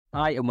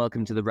Hi, and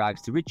welcome to the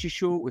Rags to Riches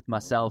show with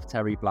myself,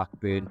 Terry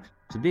Blackburn.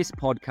 So this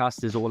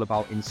podcast is all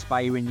about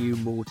inspiring you,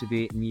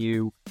 motivating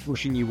you,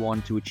 pushing you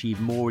on to achieve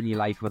more in your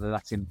life, whether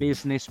that's in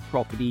business,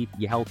 property,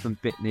 your health and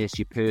fitness,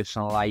 your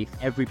personal life,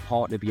 every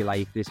part of your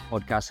life. This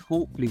podcast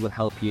hopefully will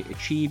help you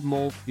achieve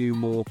more, do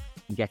more,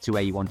 and get to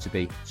where you want to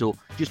be. So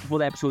just before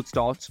the episode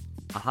starts,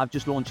 I have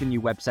just launched a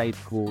new website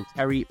called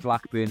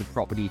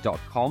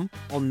terryblackburnproperty.com.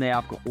 On there,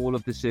 I've got all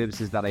of the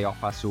services that I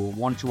offer. So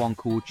one-to-one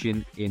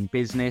coaching in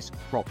business,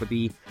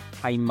 property,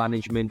 time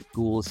management,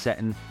 goal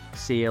setting,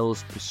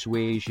 sales,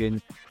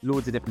 persuasion,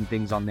 loads of different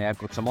things on there. I've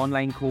got some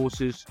online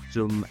courses,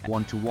 some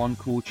one-to-one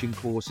coaching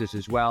courses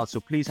as well. So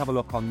please have a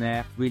look on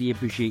there. Really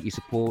appreciate your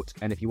support.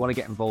 And if you want to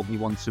get involved, you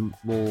want some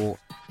more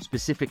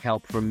specific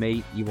help from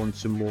me, you want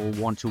some more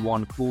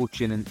one-to-one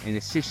coaching and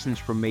assistance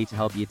from me to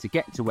help you to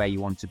get to where you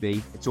want to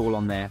be, it's all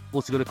on there.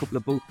 Also got a couple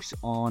of books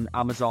on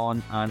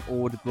Amazon and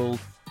Audible.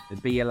 The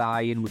Be a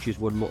Lion, which has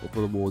won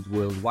multiple awards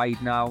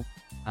worldwide now,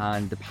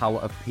 and The Power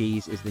of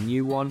P's is the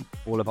new one,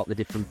 all about the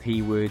different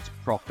P words: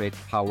 profit,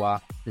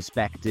 power,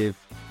 perspective,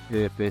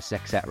 purpose,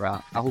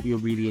 etc. I hope you'll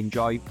really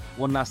enjoy.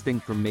 One last thing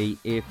from me: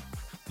 if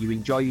you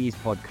enjoy these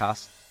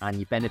podcasts and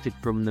you benefit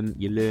from them,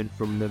 you learn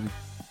from them,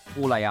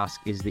 all I ask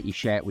is that you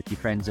share it with your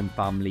friends and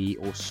family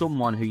or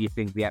someone who you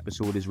think the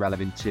episode is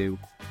relevant to.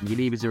 And you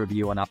leave us a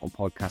review on Apple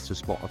Podcasts or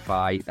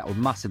Spotify. That would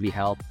massively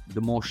help.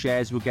 The more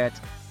shares we get,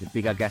 the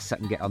bigger guests I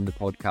can get on the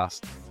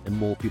podcast, the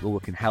more people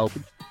we can help,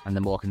 and the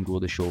more I can grow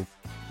the show.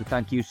 So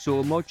thank you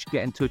so much.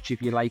 Get in touch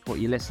if you like what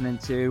you're listening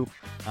to.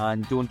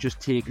 And don't just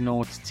take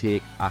notes,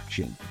 take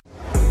action.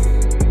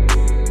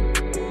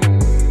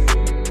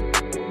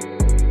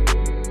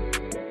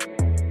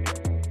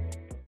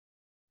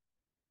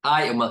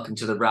 Hi, and welcome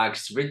to the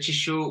Rags to Riches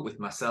show with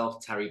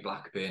myself, Terry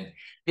Blackburn.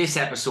 This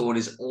episode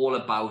is all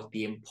about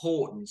the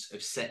importance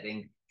of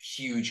setting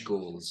huge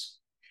goals,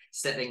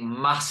 setting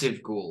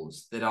massive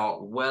goals that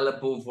are well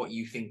above what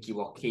you think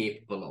you are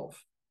capable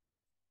of.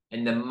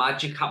 And the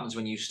magic happens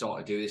when you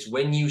start to do this,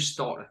 when you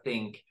start to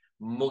think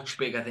much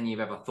bigger than you've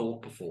ever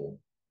thought before.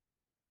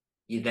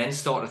 You then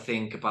start to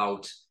think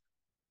about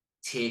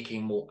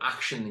taking more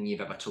action than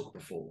you've ever took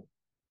before,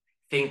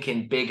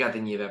 thinking bigger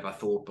than you've ever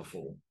thought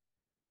before.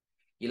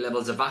 Your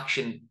levels of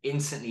action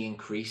instantly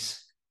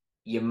increase.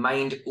 Your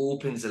mind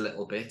opens a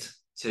little bit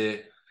to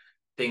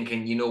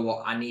thinking, you know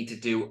what, I need to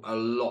do a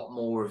lot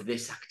more of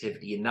this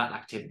activity and that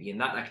activity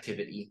and that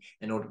activity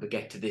in order to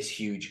get to this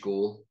huge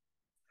goal.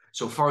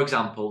 So, for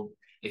example,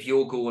 if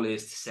your goal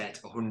is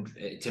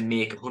to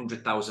make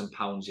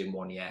 £100,000 in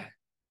 1 year,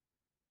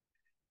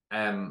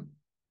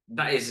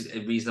 that is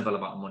a reasonable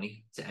amount of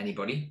money to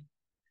anybody.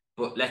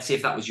 But let's say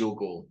if that was your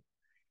goal,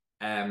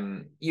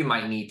 you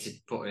might need to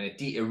put in a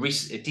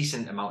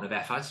decent amount of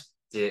effort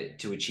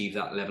to achieve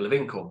that level of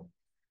income.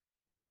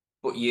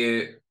 But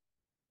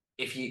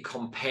if you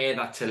compare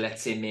that to,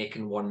 let's say,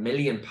 making £1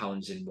 million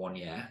in 1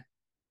 year,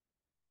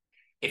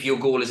 if your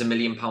goal is £1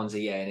 million a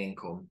year in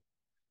income,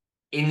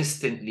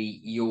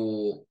 instantly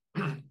your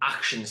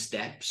action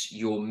steps,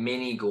 your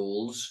mini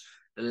goals,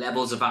 the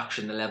levels of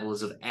action, the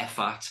levels of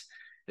effort,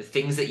 the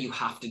things that you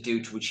have to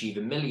do to achieve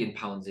 £1 million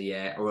a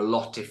year are a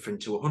lot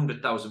different to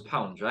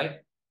 £100,000, right?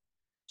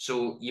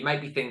 So you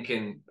might be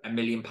thinking £1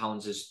 million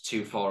is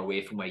too far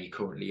away from where you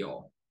currently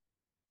are.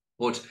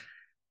 But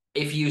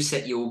if you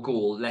set your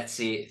goal, let's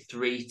say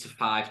 3 to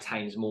 5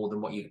 times more than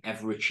what you've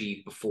ever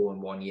achieved before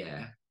in 1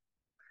 year,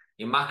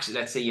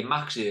 let's say your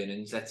max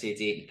earnings, let's say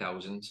it's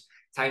 80,000,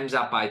 times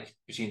that by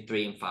between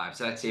 3 and 5.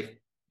 So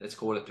let's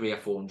call it 300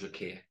 or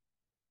 400k.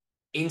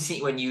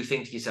 Instantly, when you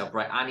think to yourself,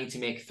 right, I need to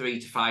make 3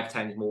 to 5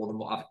 times more than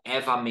what I've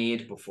ever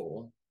made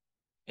before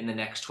in the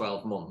next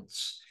 12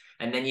 months,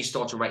 and then you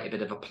start to write a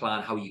bit of a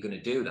plan how you're going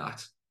to do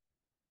that,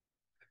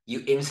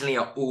 you instantly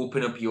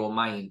open up your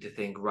mind to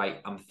think, right,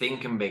 I'm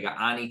thinking bigger.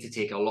 I need to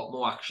take a lot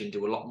more action,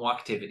 do a lot more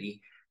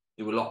activity,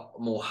 do a lot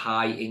more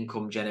high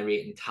income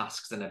generating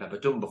tasks than I've ever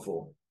done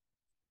before.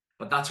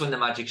 But that's when the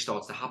magic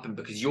starts to happen,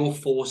 because you're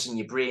forcing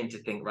your brain to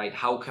think, right,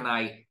 how can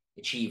I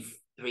achieve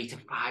 3 to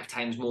 5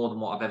 times more than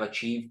what I've ever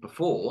achieved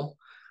before?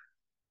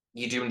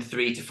 You're doing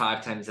 3 to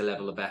 5 times the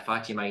level of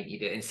effort. You might need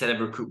to, instead of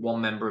recruit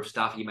 1 member of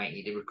staff, you might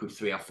need to recruit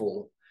 3 or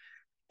 4.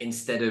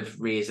 Instead of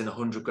raising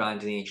 100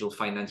 grand in angel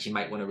finance, you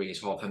might want to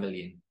raise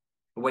 £500,000.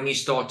 But when you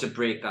start to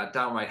break that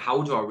down, right,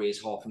 how do I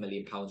raise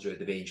 £500,000 worth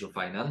of angel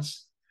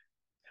finance?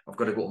 I've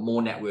got to go to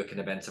more networking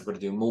events. I've got to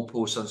do more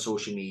posts on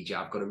social media.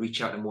 I've got to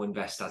reach out to more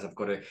investors. I've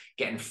got to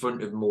get in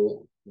front of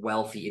more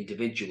wealthy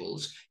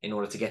individuals in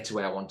order to get to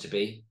where I want to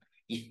be.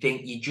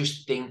 You're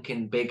just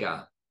thinking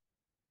bigger,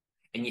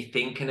 and you're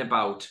thinking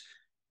about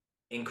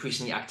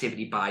increasing your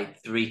activity by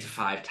 3 to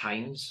 5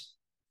 times.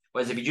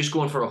 Whereas if you're just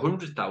going for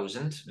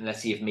 100,000, and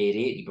let's say you've made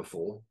 80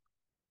 before,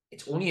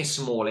 it's only a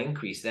small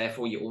increase.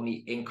 Therefore, you're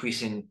only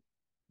increasing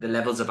the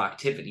levels of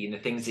activity and the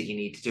things that you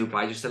need to do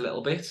by just a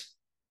little bit.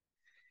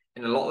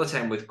 And a lot of the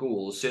time with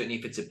goals, certainly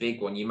if it's a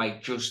big one, you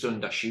might just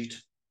undershoot.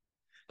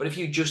 But if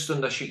you just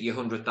undershoot your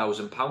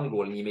 £100,000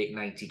 goal and you make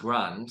 90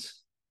 grand,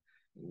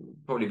 you'll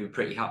probably be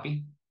pretty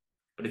happy.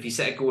 But if you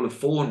set a goal of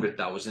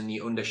 400,000,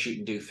 you undershoot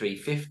and do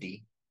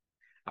 350,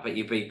 I bet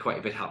you'd be quite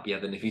a bit happier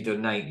than if you'd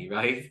done 90,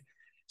 right?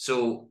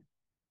 So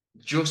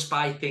just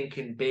by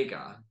thinking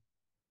bigger,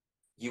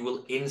 you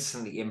will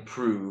instantly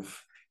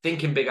improve.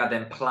 Thinking bigger,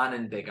 then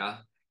planning bigger,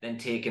 then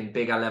taking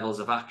bigger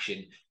levels of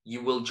action,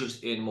 you will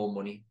just earn more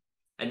money.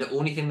 And the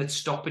only thing that's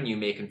stopping you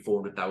making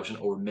 400,000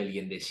 or 1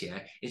 million this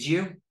year is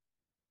you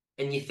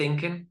and your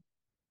thinking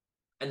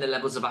and the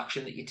levels of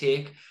action that you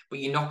take. But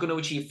you're not going to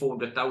achieve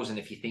 400,000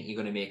 if you think you're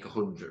going to make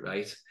 100,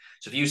 right?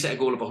 So if you set a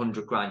goal of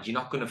 100 grand, you're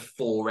not going to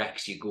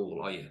 4x your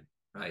goal, are you?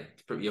 Right?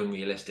 It's pretty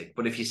unrealistic.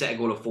 But if you set a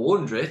goal of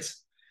 400,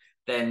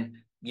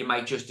 then you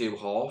might just do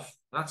half.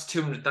 That's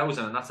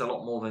 200,000, and that's a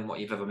lot more than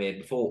what you've ever made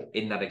before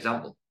in that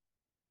example.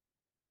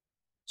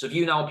 So if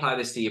you now apply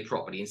this to your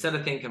property, instead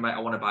of thinking about,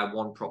 I want to buy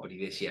one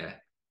property this year,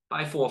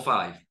 buy 4 or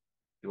 5. If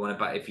you want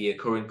to buy, if your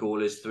current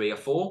goal is 3 or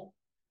 4,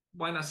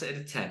 why not set it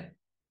at 10?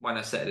 Why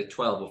not set it at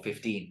 12 or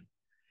 15?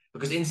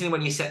 Because instantly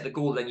when you set the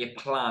goal, then you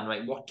plan,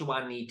 right? What do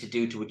I need to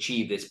do to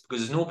achieve this?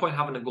 Because there's no point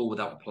having a goal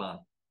without a plan.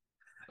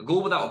 A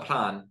goal without a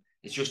plan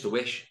is just a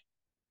wish.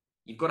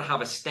 You've got to have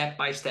a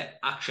step-by-step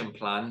action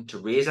plan to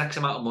raise X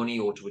amount of money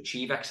or to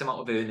achieve X amount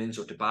of earnings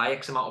or to buy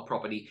X amount of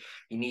property.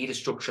 You need a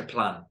structured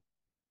plan.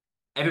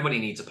 Everybody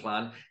needs a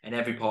plan in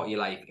every part of your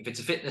life. If it's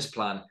a fitness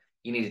plan,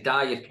 you need a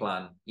diet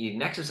plan. You need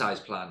an exercise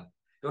plan.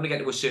 You want to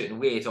get to a certain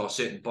weight or a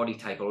certain body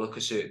type or look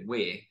a certain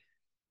way,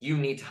 you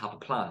need to have a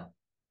plan,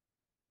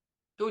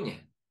 don't you?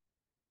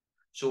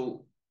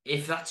 So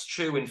if that's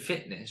true in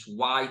fitness,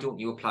 why don't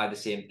you apply the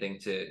same thing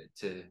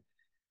to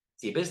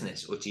your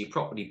business or to your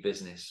property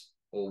business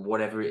or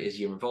whatever it is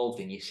you're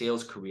involved in, your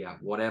sales career,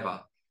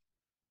 whatever,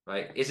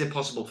 right? Is it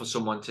possible for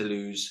someone to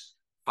lose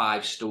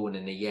 5 stone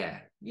in a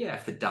year? Yeah,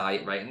 if the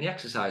diet right and the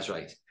exercise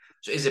right.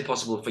 So is it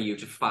possible for you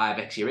to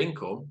 5x your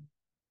income?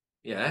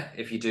 Yeah,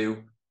 if you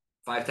do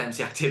 5 times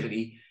the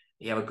activity,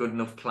 you have a good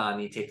enough plan,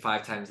 you take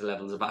 5 times the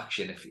levels of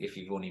action if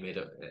you've only made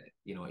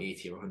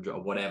 80 or 100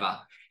 or whatever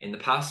in the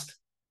past.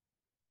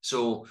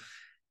 So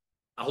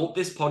I hope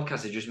this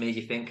podcast has just made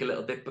you think a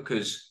little bit,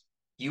 because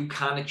you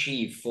can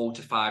achieve 4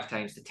 to 5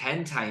 times to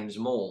 10 times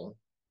more,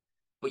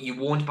 but you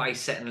won't by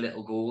setting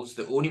little goals.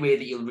 The only way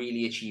that you'll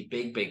really achieve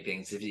big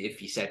things is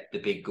if you set the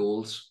big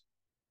goals.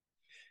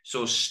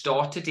 So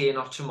start today,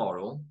 not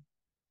tomorrow.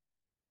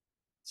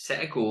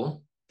 Set a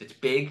goal that's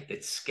big,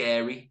 that's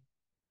scary,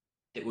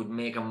 that would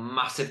make a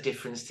massive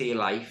difference to your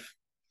life.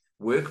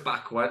 Work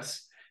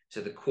backwards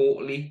to the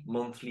quarterly,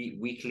 monthly,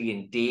 weekly,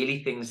 and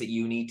daily things that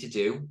you need to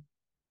do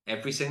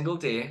every single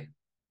day.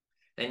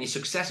 Then your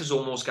success is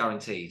almost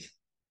guaranteed.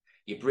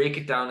 You break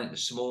it down into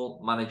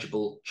small,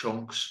 manageable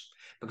chunks.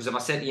 Because if I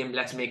said to you,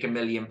 let's make £1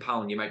 million,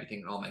 you might be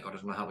thinking, oh my God, I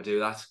don't know how to do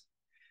that.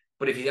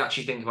 But if you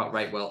actually think about,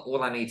 right, well,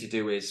 all I need to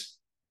do is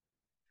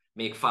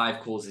make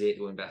 5 calls a day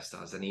to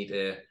investors. I need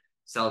to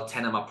sell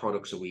 10 of my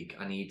products a week.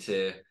 I need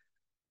to,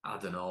 I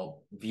don't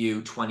know,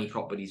 view 20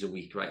 properties a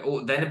week, right?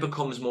 Oh, then it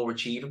becomes more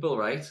achievable,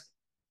 right?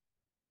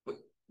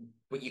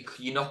 But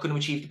you're not going to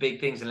achieve the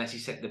big things unless you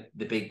set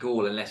the big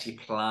goal, unless you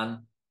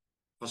plan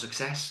for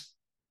success.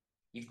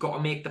 You've got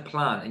to make the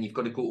plan, and you've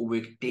got to go to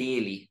work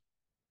daily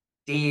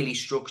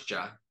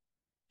structure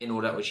in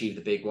order to achieve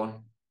the big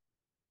one.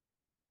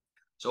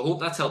 So I hope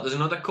that's helped. There's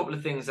another couple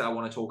of things that I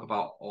want to talk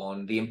about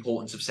on the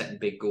importance of setting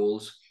big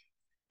goals.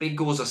 Big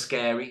goals are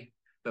scary,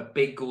 but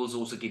big goals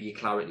also give you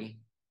clarity.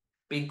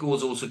 Big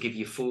goals also give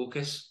you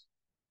focus,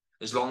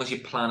 as long as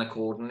you plan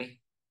accordingly.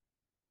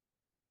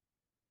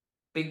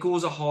 Big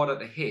goals are harder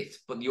to hit,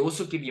 but they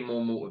also give you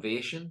more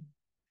motivation.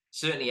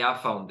 Certainly,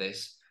 I've found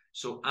this.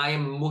 So I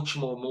am much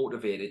more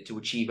motivated to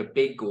achieve a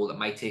big goal that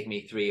might take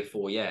me 3 or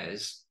 4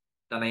 years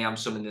than I am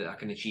something that I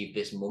can achieve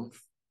this month.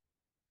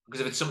 Because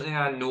if it's something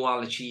I know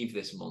I'll achieve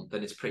this month,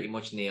 then it's pretty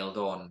much nailed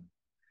on.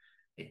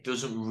 It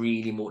doesn't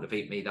really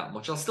motivate me that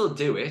much. I'll still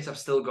do it.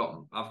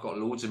 I've got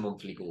loads of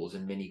monthly goals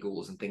and mini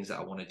goals and things that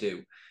I want to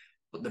do.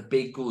 But the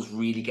big goals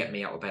really get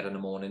me out of bed in the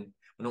morning.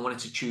 When I want it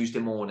to Tuesday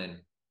morning,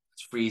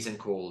 it's freezing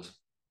cold.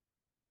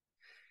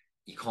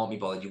 You can't be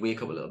bothered. You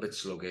wake up a little bit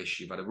sluggish.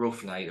 You've had a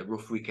rough night, a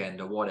rough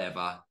weekend or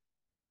whatever.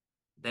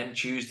 Then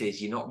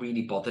Tuesdays, you're not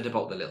really bothered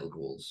about the little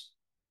goals.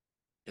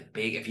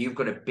 If you've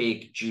got a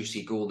big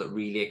juicy goal that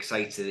really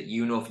excites you, that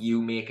you know if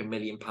you make £1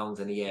 million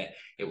in a year,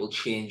 it will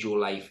change your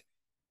life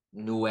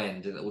no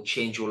end, and it will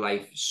change your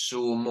life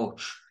so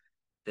much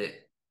that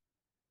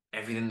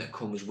everything that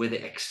comes with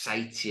it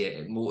excites you,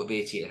 it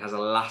motivates you, it has a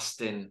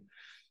lasting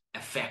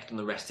effect on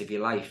the rest of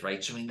your life,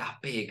 right? Something that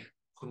big,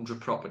 100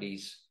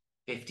 properties,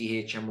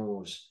 50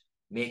 HMOs,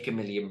 make £1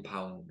 million,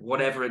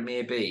 whatever it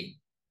may be.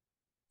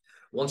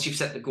 Once you've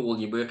set the goal,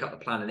 you work out the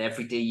plan, and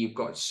every day you've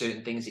got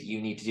certain things that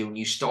you need to do, and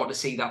you start to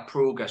see that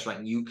progress, right?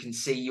 And you can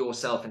see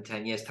yourself in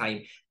 10 years'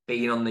 time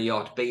being on the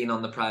yacht, being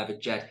on the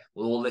private jet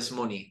with all this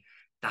money.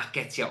 That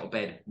gets you out of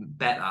bed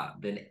better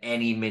than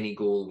any mini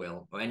goal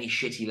will, or any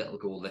shitty little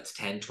goal that's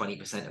 10,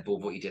 20%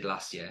 above what you did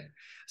last year.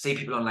 I see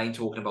people online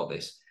talking about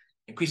this.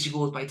 Increase your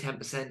goals by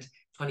 10%,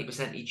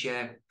 20% each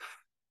year.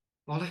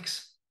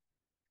 Bollocks.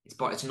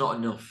 It's not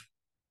enough.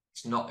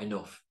 It's not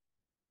enough.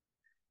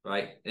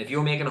 right? And if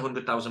you're making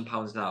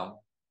 £100,000 now,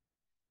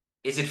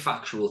 is it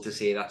factual to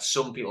say that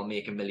some people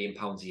make £1 million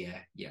a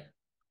year? Yeah.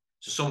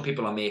 So some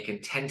people are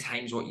making 10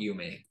 times what you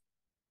make.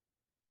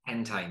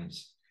 10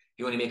 times.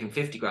 You're only making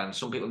 50 grand.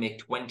 Some people make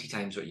 20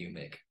 times what you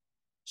make.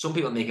 Some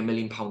people make £1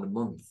 million a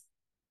month.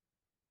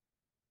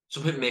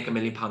 Some people make £1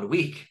 million a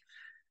week.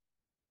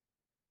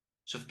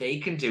 So if they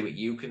can do it,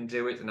 you can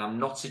do it. And I'm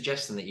not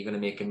suggesting that you're going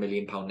to make £1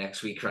 million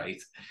next week,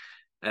 right?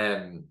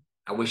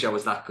 I wish I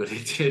was that good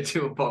at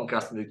doing a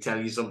podcast and to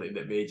tell you something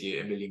that made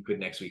you £1 million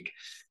next week.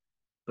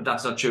 But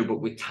that's not true.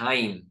 But with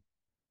time,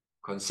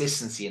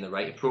 consistency, and the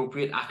right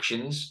appropriate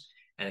actions,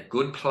 and a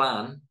good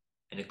plan,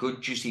 and a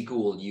good juicy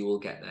goal, you will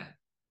get there.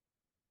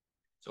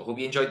 So I hope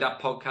you enjoyed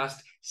that podcast.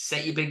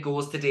 Set your big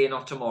goals today,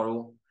 not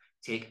tomorrow.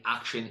 Take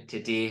action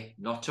today,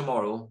 not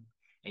tomorrow.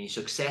 And your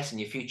success in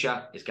your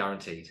future is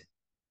guaranteed.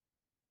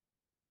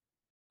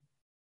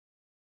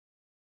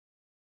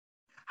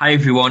 Hi,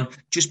 everyone.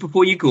 Just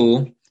before you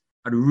go,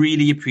 I'd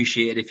really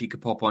appreciate it if you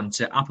could pop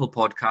onto Apple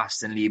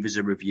Podcasts and leave us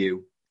a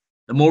review.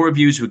 The more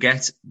reviews we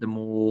get, the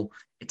more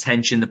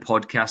attention the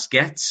podcast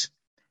gets.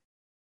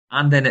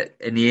 And then it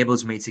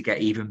enables me to get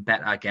even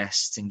better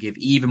guests and give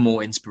even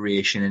more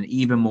inspiration and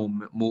even more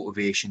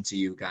motivation to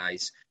you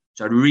guys.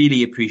 So I'd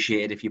really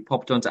appreciate it if you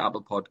popped onto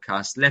Apple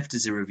Podcasts, left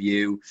us a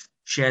review,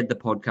 shared the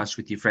podcast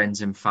with your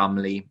friends and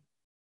family,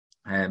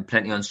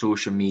 plenty on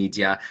social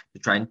media to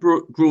try and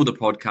grow the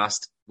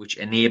podcast, which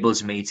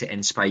enables me to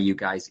inspire you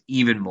guys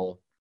even more.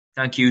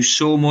 Thank you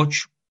so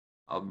much.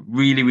 I'm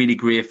really, really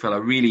grateful. I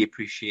really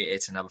appreciate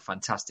it, and have a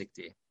fantastic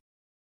day.